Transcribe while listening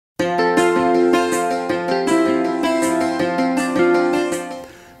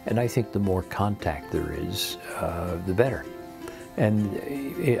And I think the more contact there is, the better.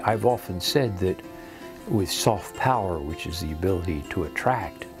 And I've often said that with soft power, which is the ability to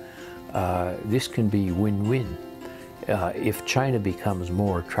attract, this can be win-win. If China becomes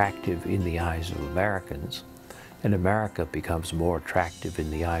more attractive in the eyes of Americans, and America becomes more attractive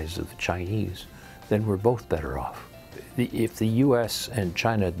in the eyes of the Chinese, then we're both better off. If the U.S. and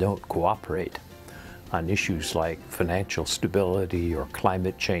China don't cooperate on issues like financial stability or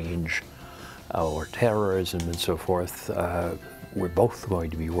climate change or terrorism and so forth, we're both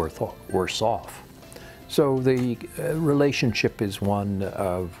going to be worse off. So the relationship is one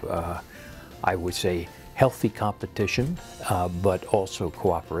of, I would say, healthy competition, but also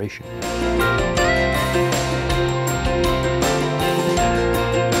cooperation.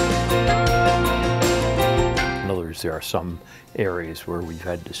 In other words, there are some areas where we've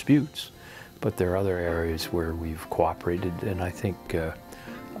had disputes, but there are other areas where we've cooperated, and I think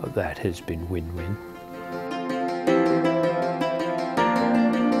that has been win-win.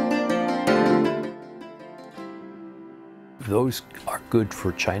 Those are good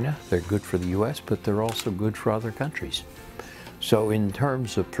for China, they're good for the U.S., but they're also good for other countries. So in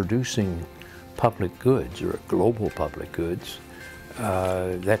terms of producing public goods or global public goods,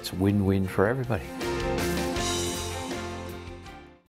 that's win-win for everybody.